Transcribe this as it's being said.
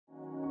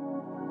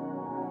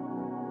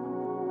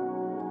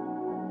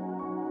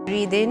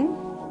Breathe in.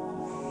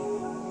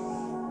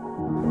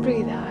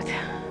 Breathe out.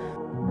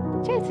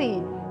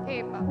 Chelsea.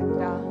 Hey,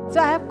 Pavitra. So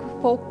I have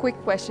 4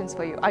 quick questions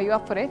for you. Are you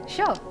up for it?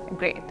 Sure.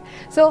 Great.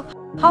 So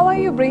how are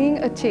you bringing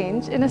a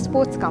change in a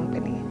sports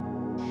company?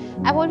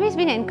 I've always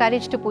been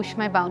encouraged to push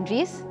my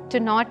boundaries, to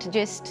not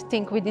just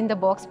think within the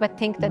box, but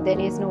think that there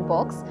is no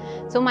box.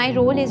 So my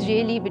role is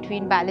really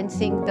between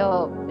balancing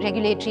the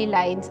regulatory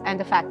lines and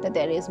the fact that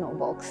there is no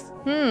box.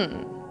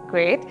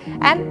 Great.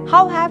 And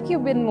how have you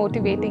been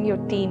motivating your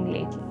team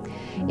lately?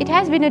 It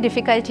has been a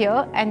difficult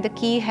year, and the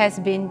key has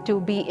been to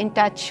be in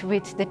touch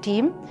with the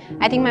team.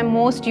 I think my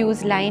most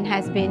used line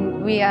has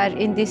been, we are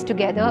in this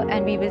together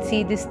and we will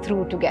see this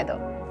through together.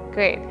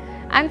 Great.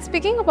 And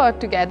speaking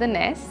about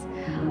togetherness,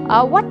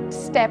 what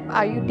step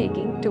are you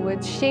taking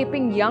towards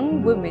shaping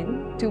young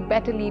women to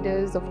better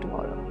leaders of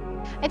tomorrow?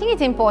 I think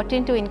it's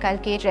important to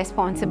inculcate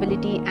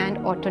responsibility and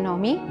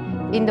autonomy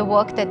in the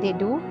work that they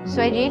do.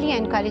 So I really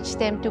encourage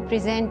them to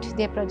present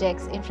their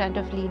projects in front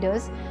of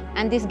leaders,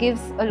 and this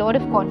gives a lot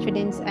of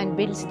confidence and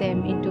builds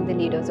them into the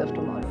leaders of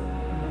tomorrow.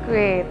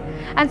 Great.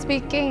 And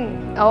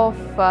speaking of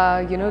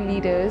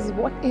leaders,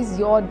 what is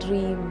your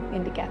dream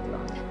in Decathlon?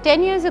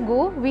 10 years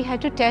ago, we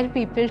had to tell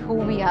people who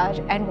we are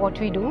and what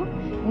we do.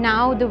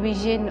 Now the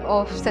vision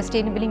of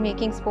sustainably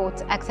making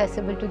sports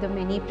accessible to the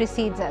many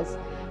precedes us.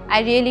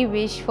 I really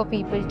wish for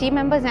people, team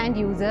members and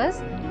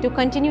users, to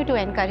continue to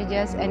encourage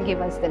us and give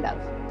us the love.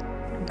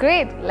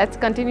 Great. Let's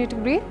continue to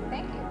breathe.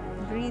 Thank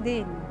you. Breathe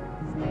in.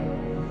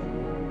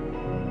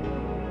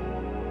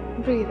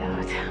 Breathe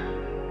out.